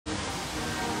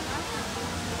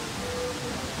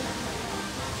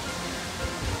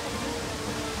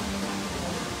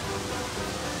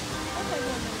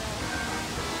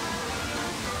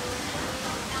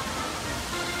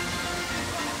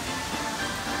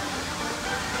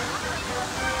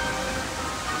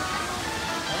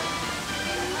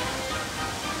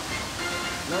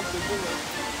It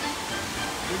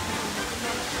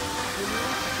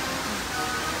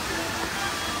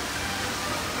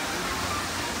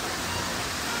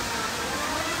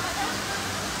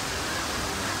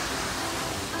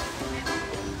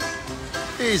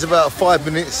is about 5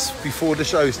 minutes before the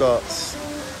show starts.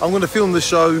 I'm going to film the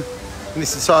show in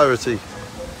its entirety,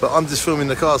 but I'm just filming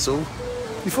the castle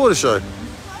before the show.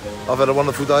 I've had a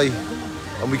wonderful day,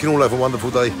 and we can all have a wonderful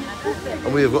day.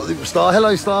 And we have got Star.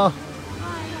 Hello, Star.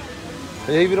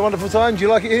 Are you having a wonderful time? Do you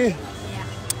like it here? Yeah.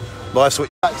 Life's what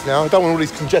relax now. I don't want all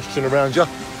this congestion around you.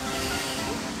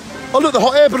 Oh, look, the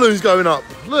hot air balloon's going up.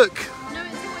 Look. No,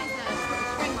 it's always there.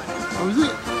 It's spring one. Oh, is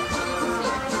it?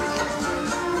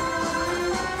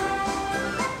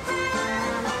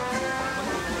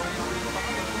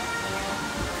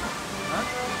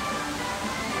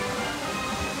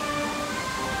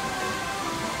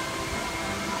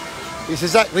 It's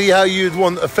exactly how you'd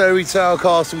want a fairy tale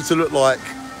castle to look like.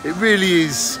 It really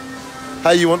is how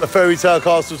you want a fairy tale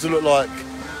castle to look like.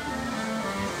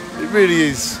 It really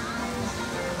is.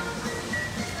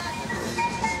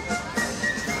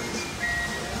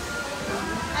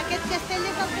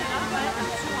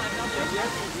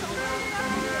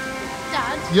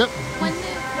 Dad? Yep. When the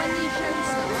show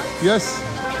starts... Yes.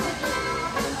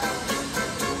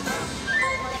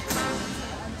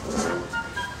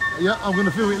 Yeah, I'm going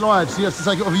to film it live, so you have to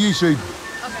take it off of YouTube.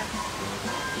 Okay.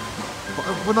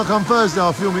 When I come Thursday,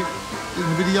 I'll film it in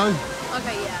the video.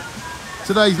 Okay, yeah.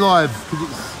 Today's live, because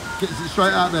it gets it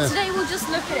straight out there. Today we'll just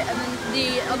look at it, and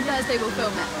then on Thursday we'll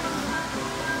film it.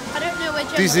 I don't know where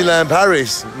Gemma Disneyland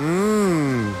Paris.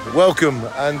 Welcome.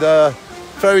 And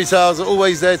fairy tales are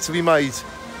always there to be made.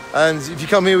 And if you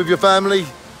come here with your family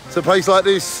to a place like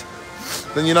this,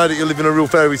 then you know that you're living a real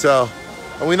fairy tale.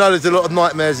 And we know there's a lot of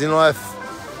nightmares in life,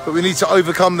 but we need to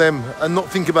overcome them and not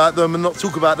think about them and not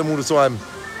talk about them all the time.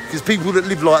 Because people that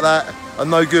live like that are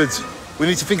no good. We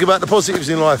need to think about the positives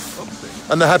in life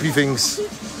and the happy things.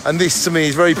 And this, to me,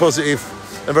 is very positive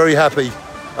and very happy.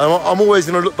 And I'm always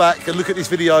going to look back and look at this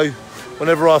video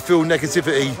whenever I feel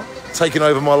negativity taking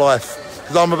over my life.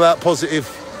 Because I'm about positive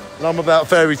and I'm about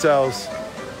fairy tales.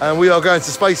 And we are going to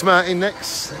Space Mountain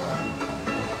next.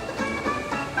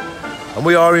 And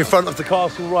we are in front of the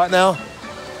castle right now.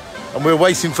 And we're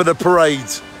waiting for the parade.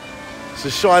 So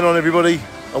shine on, everybody,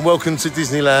 and welcome to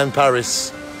Disneyland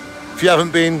Paris. If you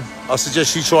haven't been, I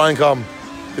suggest you try and come,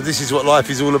 because this is what life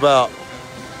is all about.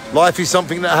 Life is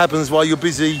something that happens while you're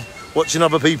busy watching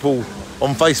other people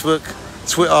on Facebook,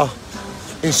 Twitter,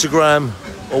 Instagram,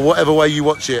 or whatever way you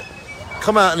watch it.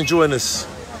 Come out and join us.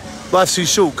 Life's too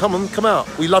short. Come on, come out.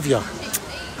 We love you.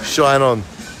 Shine on.